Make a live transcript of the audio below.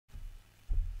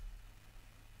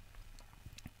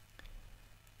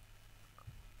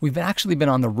We've actually been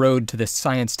on the road to this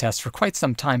science test for quite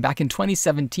some time. Back in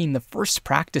 2017, the first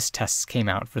practice tests came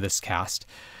out for this cast.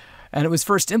 And it was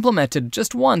first implemented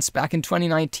just once back in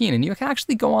 2019. And you can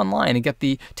actually go online and get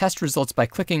the test results by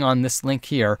clicking on this link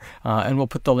here. And we'll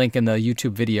put the link in the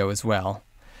YouTube video as well.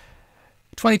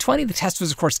 2020, the test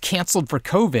was, of course, canceled for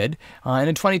COVID. And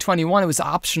in 2021, it was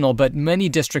optional, but many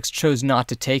districts chose not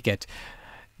to take it.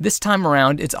 This time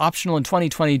around, it's optional in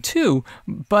 2022,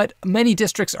 but many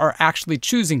districts are actually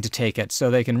choosing to take it so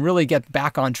they can really get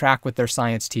back on track with their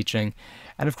science teaching.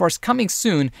 And of course, coming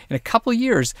soon, in a couple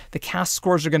years, the CAST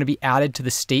scores are going to be added to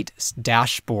the state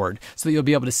dashboard so that you'll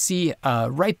be able to see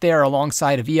right there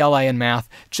alongside of ELA and math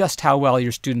just how well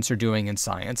your students are doing in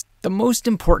science. The most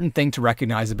important thing to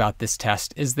recognize about this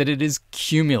test is that it is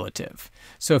cumulative.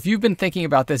 So if you've been thinking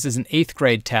about this as an 8th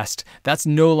grade test, that's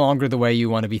no longer the way you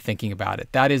want to be thinking about it.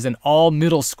 That is an all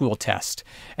middle school test.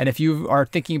 And if you are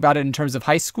thinking about it in terms of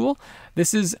high school,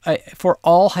 this is for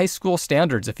all high school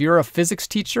standards. If you're a physics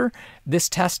teacher, this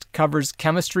test covers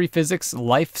chemistry, physics,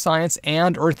 life science,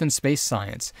 and earth and space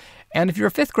science. And if you're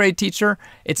a 5th grade teacher,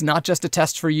 it's not just a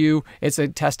test for you, it's a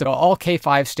test of all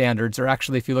K-5 standards, or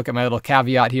actually, if you look at my little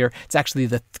caveat here, it's actually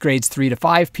the grades 3 to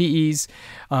 5 PEs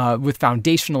with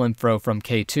foundational info from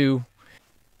K2.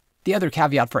 The other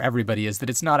caveat for everybody is that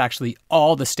it's not actually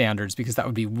all the standards, because that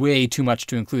would be way too much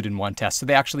to include in one test. So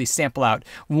they actually sample out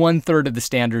 1/3 of the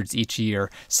standards each year,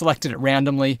 selected it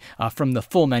randomly from the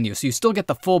full menu. So you still get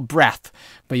the full breadth,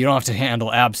 but you don't have to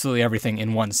handle absolutely everything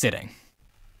in one sitting.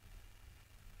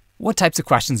 What types of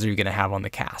questions are you going to have on the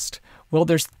cast? Well,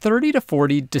 there's 30 to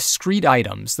 40 discrete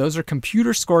items. Those are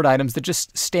computer-scored items that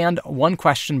just stand one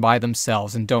question by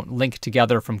themselves and don't link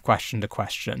together from question to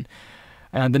question.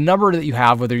 And the number that you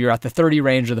have, whether you're at the 30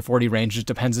 range or the 40 range, just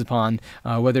depends upon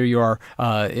whether you're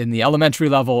in the elementary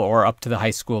level or up to the high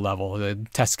school level. The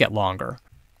tests get longer.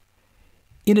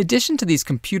 In addition to these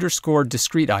computer-scored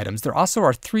discrete items, there also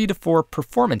are 3 to 4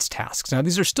 performance tasks. Now,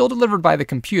 these are still delivered by the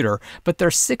computer, but they're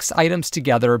 6 items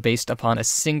together based upon a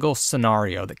single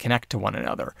scenario that connect to one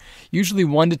another. Usually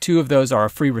 1 to 2 of those are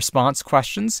free response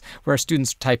questions, where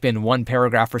students type in 1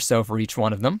 paragraph or so for each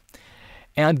one of them.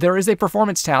 And there is a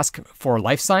performance task for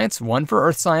life science, 1 for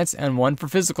earth science, and 1 for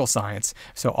physical science.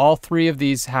 So all 3 of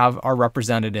these are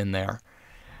represented in there.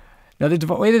 Now,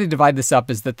 the way that they divide this up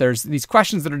is that there's these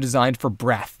questions that are designed for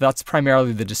breadth. That's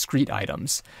primarily the discrete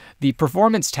items. The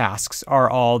performance tasks are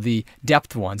all the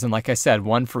depth ones. And like I said,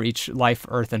 1 for each life,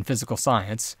 earth, and physical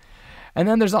science. And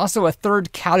then there's also a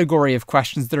third category of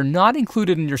questions that are not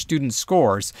included in your student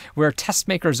scores, where test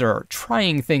makers are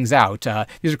trying things out.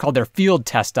 These are called their field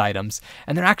test items,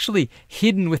 and they're actually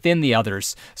hidden within the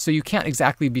others. So you can't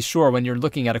exactly be sure when you're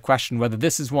looking at a question whether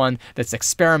this is one that's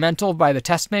experimental by the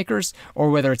test makers or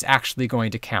whether it's actually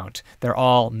going to count. They're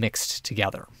all mixed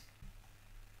together.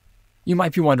 You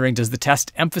might be wondering, does the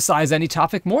test emphasize any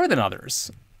topic more than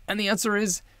others? And the answer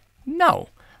is no.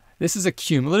 This is a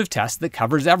cumulative test that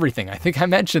covers everything. I think I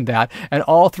mentioned that. And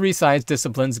all 3 science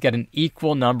disciplines get an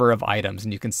equal number of items.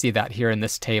 And you can see that here in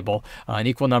this table, an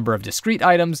equal number of discrete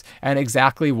items and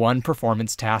exactly 1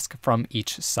 performance task from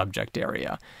each subject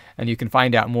area. And you can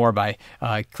find out more by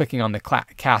clicking on the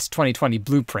CAST 2020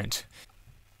 blueprint.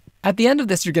 At the end of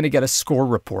this, you're going to get a score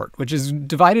report, which is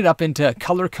divided up into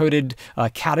color-coded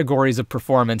categories of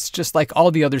performance, just like all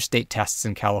the other state tests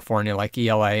in California, like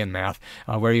ELA and math,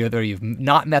 where either you've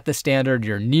not met the standard,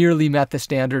 you're nearly met the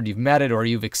standard, you've met it, or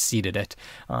you've exceeded it.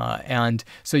 And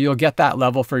so you'll get that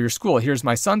level for your school. Here's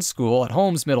my son's school at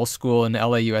Holmes Middle School in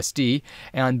LAUSD,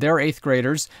 and their 8th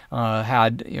graders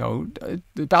had,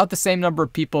 about the same number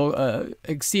of people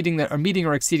meeting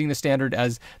or exceeding the standard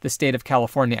as the state of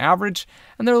California average,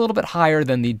 and they're a little bit higher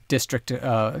than the district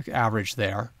average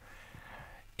there.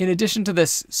 In addition to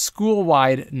this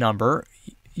school-wide number,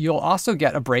 you'll also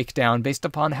get a breakdown based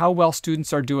upon how well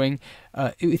students are doing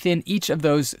within each of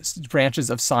those branches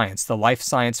of science, the life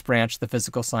science branch, the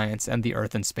physical science, and the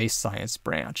earth and space science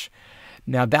branch.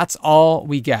 Now, that's all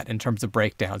we get in terms of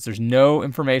breakdowns. There's no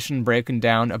information broken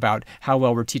down about how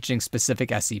well we're teaching specific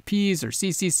SEPs or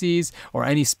CCCs or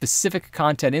any specific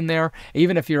content in there.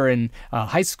 Even if you're in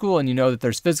high school and you know that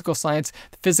there's physical science,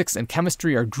 physics and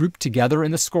chemistry are grouped together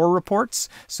in the score reports.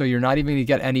 So you're not even going to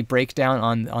get any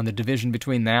breakdown on the division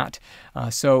between that.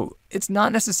 So it's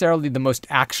not necessarily the most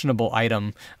actionable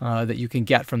item that you can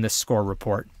get from this score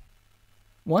report.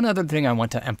 One other thing I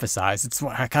want to emphasize, it's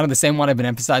kind of the same one I've been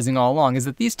emphasizing all along, is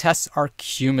that these tests are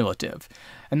cumulative.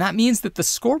 And that means that the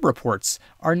score reports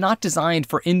are not designed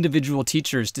for individual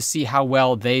teachers to see how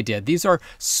well they did. These are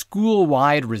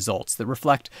school-wide results that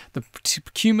reflect the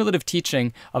cumulative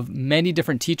teaching of many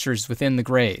different teachers within the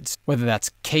grades, whether that's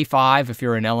K-5 if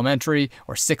you're in elementary,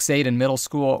 or 6-8 in middle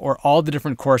school, or all the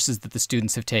different courses that the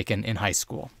students have taken in high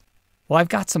school. Well, I've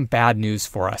got some bad news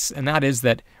for us, and that is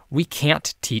that we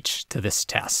can't teach to this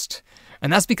test.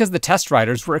 And that's because the test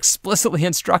writers were explicitly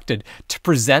instructed to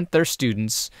present their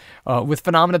students with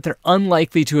phenomena they're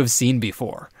unlikely to have seen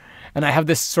before. And I have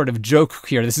this sort of joke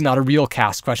here. This is not a real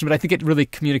cast question, but I think it really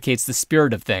communicates the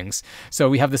spirit of things. So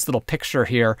we have this little picture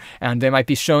here, and they might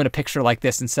be shown a picture like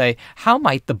this and say, how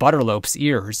might the butterlope's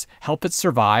ears help it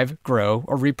survive, grow,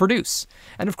 or reproduce?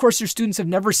 And of course, your students have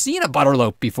never seen a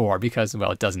butterlope before because,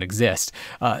 well, it doesn't exist.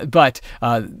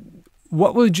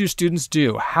 What would your students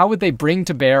do? How would they bring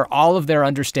to bear all of their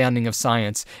understanding of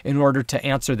science in order to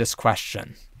answer this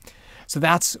question? So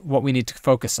that's what we need to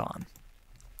focus on.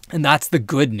 And that's the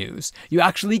good news. You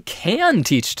actually can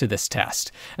teach to this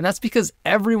test. And that's because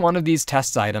every one of these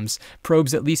test items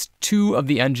probes at least 2 of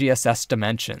the NGSS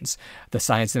dimensions: the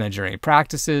science and engineering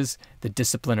practices, the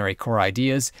disciplinary core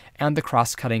ideas, and the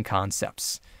cross-cutting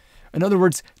concepts. In other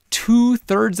words,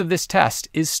 2/3 of this test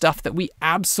is stuff that we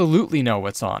absolutely know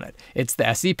what's on it. It's the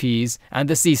SEPs and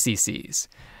the CCCs.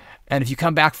 And if you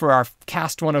come back for our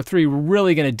Cast 103, we're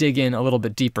really going to dig in a little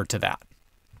bit deeper to that.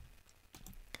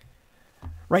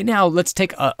 Right now, let's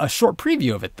take a short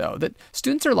preview of it, though, that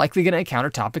students are likely going to encounter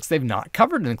topics they've not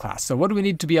covered in class. So what do we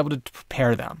need to be able to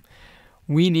prepare them?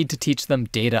 We need to teach them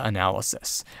data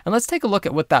analysis. And let's take a look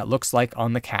at what that looks like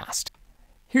on the cast.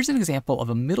 Here's an example of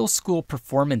a middle school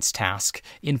performance task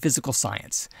in physical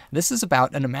science. This is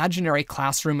about an imaginary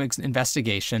classroom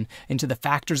investigation into the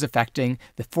factors affecting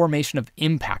the formation of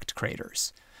impact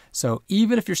craters. So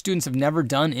even if your students have never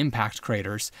done impact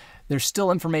craters, there's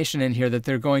still information in here that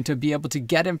they're going to be able to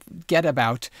get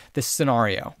about this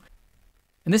scenario.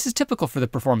 And this is typical for the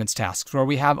performance tasks, where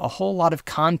we have a whole lot of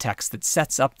context that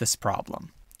sets up this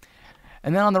problem.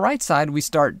 And then on the right side, we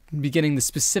start beginning the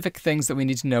specific things that we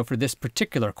need to know for this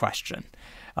particular question.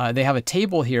 They have a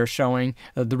table here showing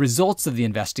the results of the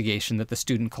investigation that the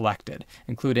student collected,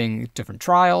 including different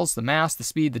trials, the mass, the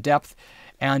speed, the depth,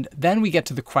 and then we get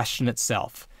to the question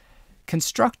itself.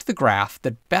 Construct the graph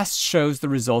that best shows the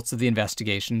results of the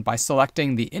investigation by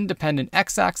selecting the independent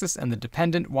x-axis and the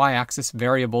dependent y-axis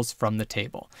variables from the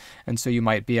table. And so you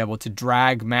might be able to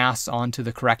drag mass onto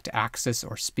the correct axis,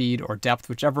 or speed, or depth,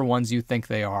 whichever ones you think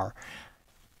they are.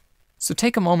 So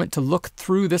take a moment to look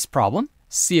through this problem,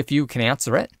 see if you can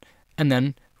answer it, and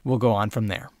then we'll go on from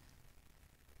there.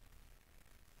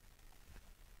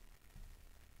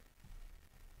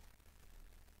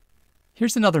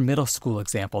 Here's another middle school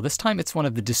example. This time it's one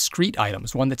of the discrete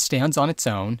items, one that stands on its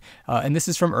own, and this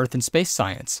is from Earth and Space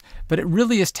Science. But it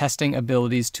really is testing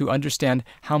abilities to understand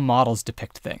how models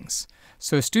depict things.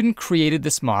 So a student created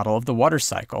this model of the water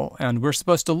cycle, and we're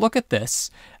supposed to look at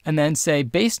this and then say,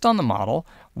 based on the model,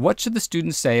 what should the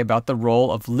student say about the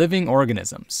role of living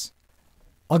organisms?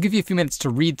 I'll give you a few minutes to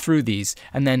read through these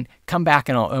and then come back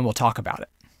and we'll talk about it.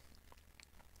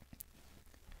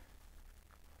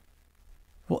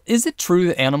 Well, is it true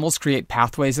that animals create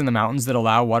pathways in the mountains that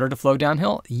allow water to flow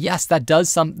downhill? Yes, that is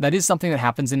something that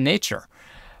happens in nature.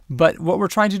 But what we're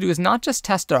trying to do is not just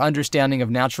test our understanding of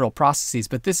natural processes,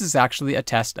 but this is actually a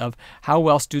test of how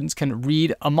well students can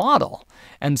read a model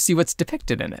and see what's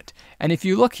depicted in it. And if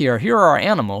you look here are our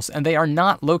animals, and they are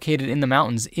not located in the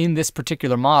mountains in this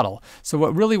particular model. So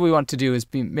what really we want to do is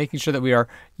be making sure that we are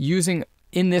using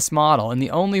in this model, and the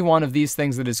only one of these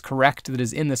things that is correct that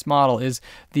is in this model is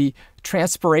the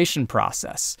transpiration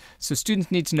process. So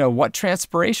students need to know what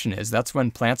transpiration is. That's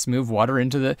when plants move water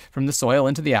from the soil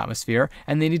into the atmosphere,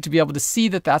 and they need to be able to see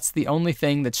that that's the only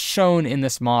thing that's shown in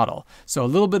this model. So a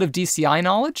little bit of DCI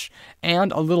knowledge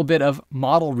and a little bit of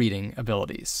model reading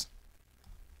abilities.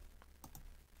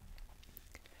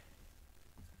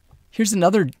 Here's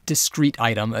another discrete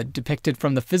item depicted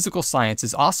from the physical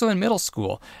sciences, also in middle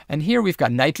school. And here we've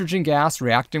got nitrogen gas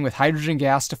reacting with hydrogen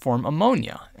gas to form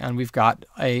ammonia. And we've got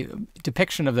a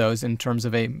depiction of those in terms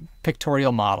of a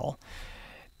pictorial model.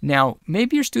 Now,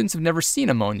 maybe your students have never seen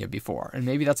ammonia before, and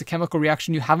maybe that's a chemical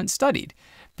reaction you haven't studied.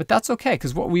 But that's okay,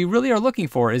 because what we really are looking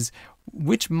for is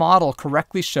which model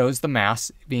correctly shows the mass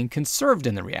being conserved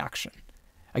in the reaction.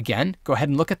 Again, go ahead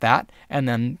and look at that, and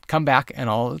then come back and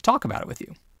I'll talk about it with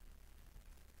you.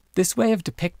 This way of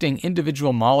depicting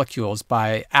individual molecules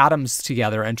by atoms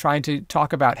together and trying to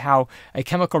talk about how a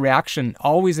chemical reaction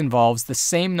always involves the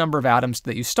same number of atoms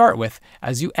that you start with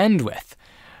as you end with.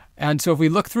 And so if we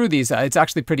look through these, it's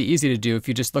actually pretty easy to do if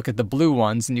you just look at the blue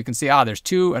ones and you can see, there's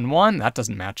 2 and 1, that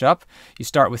doesn't match up. You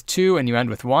start with 2 and you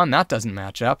end with 1, that doesn't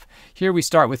match up. Here we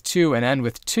start with 2 and end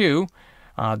with 2.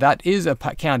 That is a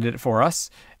candidate for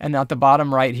us. And at the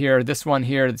bottom right here, this one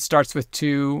here that starts with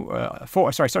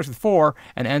 4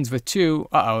 and ends with 2.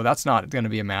 That's not going to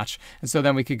be a match. And so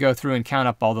then we could go through and count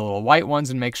up all the little white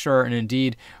ones and make sure, and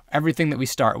indeed, everything that we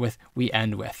start with, we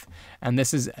end with. And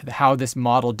this is how this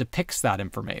model depicts that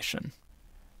information.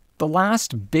 The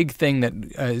last big thing that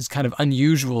is kind of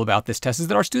unusual about this test is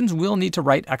that our students will need to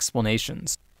write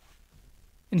explanations.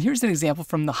 And here's an example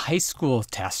from the high school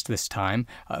test this time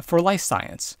for life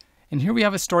science. And here we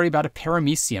have a story about a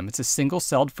paramecium. It's a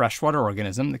single-celled freshwater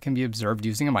organism that can be observed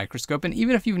using a microscope. And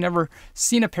even if you've never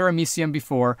seen a paramecium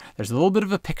before, there's a little bit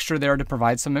of a picture there to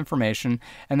provide some information.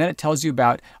 And then it tells you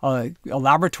about a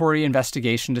laboratory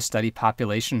investigation to study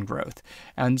population growth.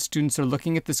 And students are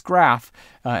looking at this graph,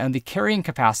 and the carrying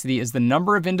capacity is the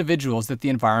number of individuals that the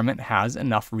environment has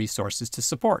enough resources to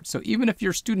support. So even if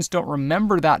your students don't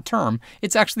remember that term,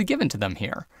 it's actually given to them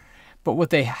here. But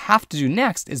what they have to do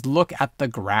next is look at the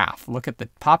graph, look at the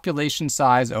population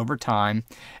size over time,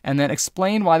 and then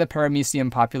explain why the paramecium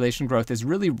population growth is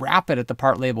really rapid at the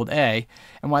part labeled A,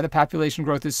 and why the population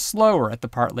growth is slower at the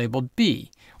part labeled B.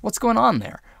 What's going on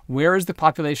there? Where is the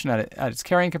population at its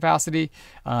carrying capacity?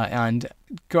 And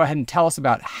go ahead and tell us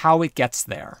about how it gets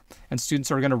there. And students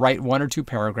are going to write 1 or 2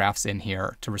 paragraphs in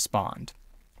here to respond.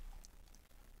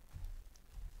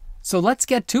 So let's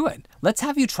get to it. Let's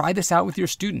have you try this out with your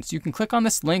students. You can click on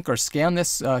this link or scan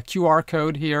this QR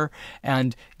code here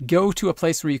and go to a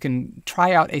place where you can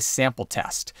try out a sample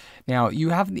test. Now, you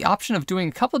have the option of doing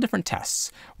a couple of different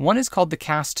tests. One is called the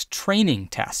CAST training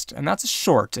test, and that's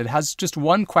short. It has just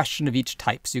 1 question of each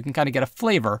type, so you can kind of get a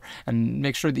flavor and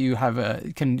make sure that you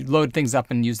can load things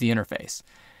up and use the interface.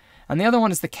 And the other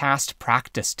one is the CAST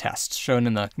practice test, shown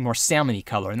in the more salmon-y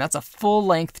color, and that's a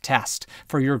full-length test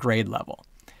for your grade level.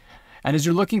 And as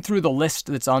you're looking through the list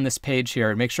that's on this page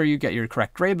here, make sure you get your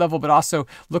correct grade level, but also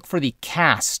look for the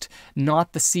CAST,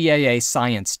 not the CAA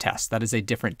science test. That is a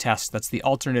different test. That's the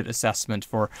alternate assessment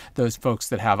for those folks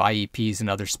that have IEPs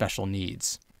and other special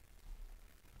needs.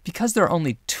 Because there are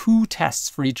only 2 tests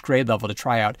for each grade level to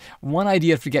try out, one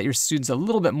idea to get your students a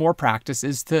little bit more practice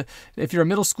is to, if you're a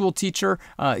middle school teacher,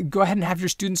 go ahead and have your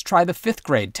students try the 5th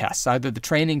grade tests, either the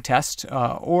training test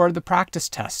or the practice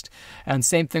test. And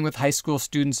same thing with high school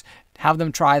students. Have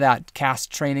them try that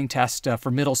CAST training test for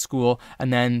middle school,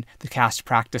 and then the CAST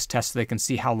practice test so they can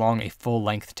see how long a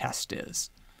full-length test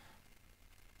is.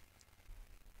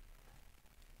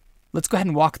 Let's go ahead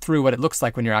and walk through what it looks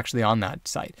like when you're actually on that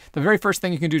site. The very first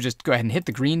thing you can do is just go ahead and hit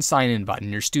the green sign-in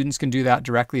button. Your students can do that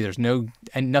directly. There's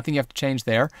nothing you have to change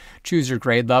there. Choose your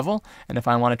grade level, and if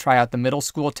I want to try out the middle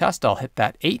school test, I'll hit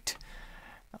that 8.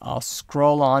 I'll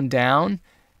scroll on down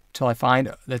till I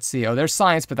find, let's see, there's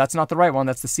science, but that's not the right one.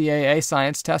 That's the CAA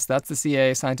science test. That's the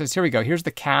CAA science test. Here we go. Here's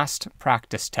the CAST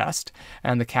practice test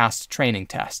and the CAST training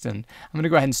test. And I'm going to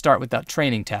go ahead and start with that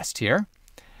training test here.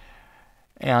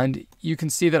 And you can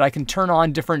see that I can turn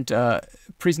on different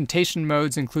presentation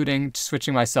modes, including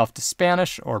switching myself to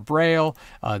Spanish or Braille,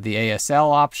 the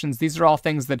ASL options. These are all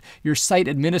things that your site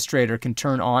administrator can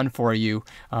turn on for you,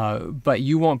 but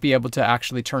you won't be able to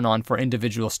actually turn on for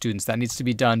individual students. That needs to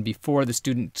be done before the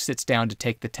student sits down to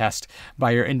take the test by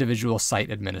your individual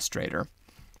site administrator.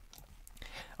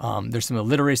 There's some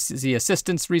literacy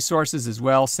assistance resources as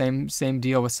well. Same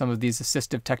deal with some of these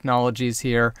assistive technologies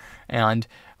here. And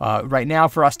right now,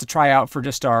 for us to try out for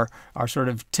just our sort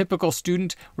of typical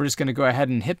student, we're just going to go ahead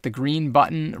and hit the green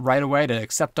button right away to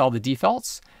accept all the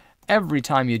defaults. Every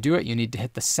time you do it, you need to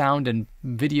hit the sound and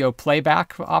video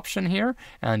playback option here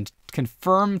and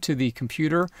confirm to the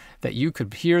computer that you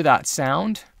could hear that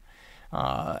sound.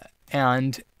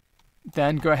 And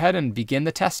then go ahead and begin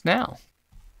the test now.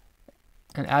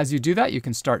 And as you do that, you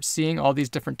can start seeing all these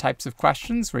different types of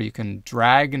questions where you can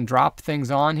drag and drop things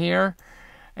on here.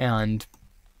 And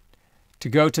to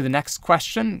go to the next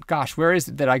question, gosh, where is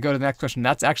it that I go to the next question?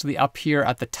 That's actually up here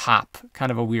at the top, kind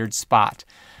of a weird spot.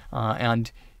 And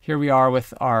here we are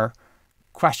with our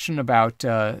question about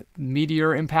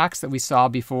meteor impacts that we saw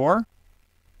before.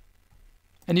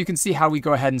 And you can see how we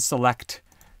go ahead and select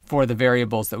for the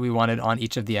variables that we wanted on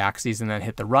each of the axes and then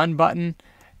hit the run button.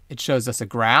 It shows us a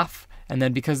graph. And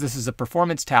then because this is a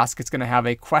performance task, it's going to have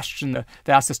a question that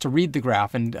asks us to read the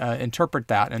graph and interpret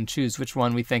that and choose which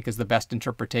one we think is the best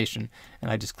interpretation. And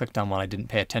I just clicked on one. I didn't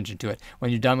pay attention to it. When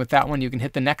you're done with that one, you can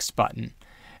hit the next button.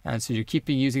 And so you're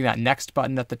keeping using that next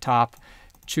button at the top,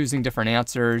 choosing different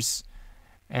answers.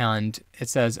 And it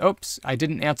says, oops, I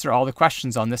didn't answer all the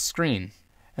questions on this screen.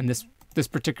 And this This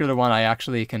particular one, I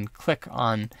actually can click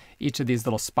on each of these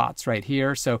little spots right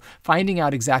here. So finding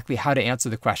out exactly how to answer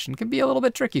the question can be a little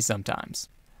bit tricky sometimes.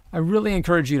 I really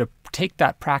encourage you to take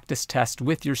that practice test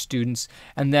with your students,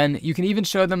 and then you can even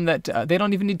show them that they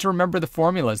don't even need to remember the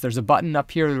formulas. There's a button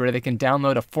up here where they can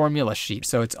download a formula sheet.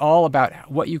 So it's all about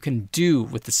what you can do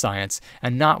with the science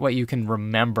and not what you can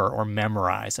remember or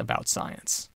memorize about science.